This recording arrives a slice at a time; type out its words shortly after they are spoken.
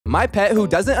My pet, who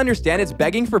doesn't understand it's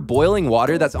begging for boiling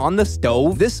water that's on the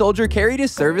stove. This soldier carried his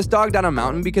service dog down a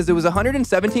mountain because it was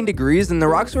 117 degrees and the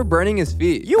rocks were burning his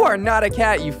feet. You are not a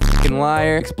cat, you fucking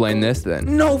liar. Explain this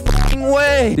then. No fucking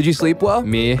way. Did you sleep well?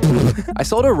 Me. I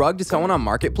sold a rug to someone on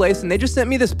Marketplace and they just sent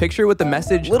me this picture with the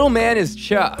message, "Little man is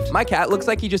chuffed." My cat looks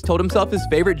like he just told himself his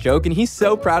favorite joke and he's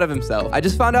so proud of himself. I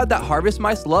just found out that harvest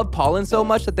mice love pollen so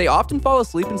much that they often fall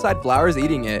asleep inside flowers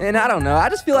eating it. And I don't know, I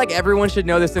just feel like everyone should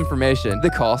know this information. The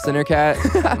call center cat.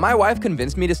 My wife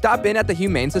convinced me to stop in at the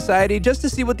Humane Society just to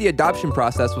see what the adoption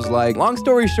process was like. Long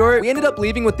story short, we ended up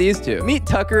leaving with these two. Meet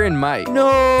Tucker and Mike.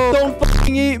 No, don't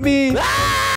fucking eat me.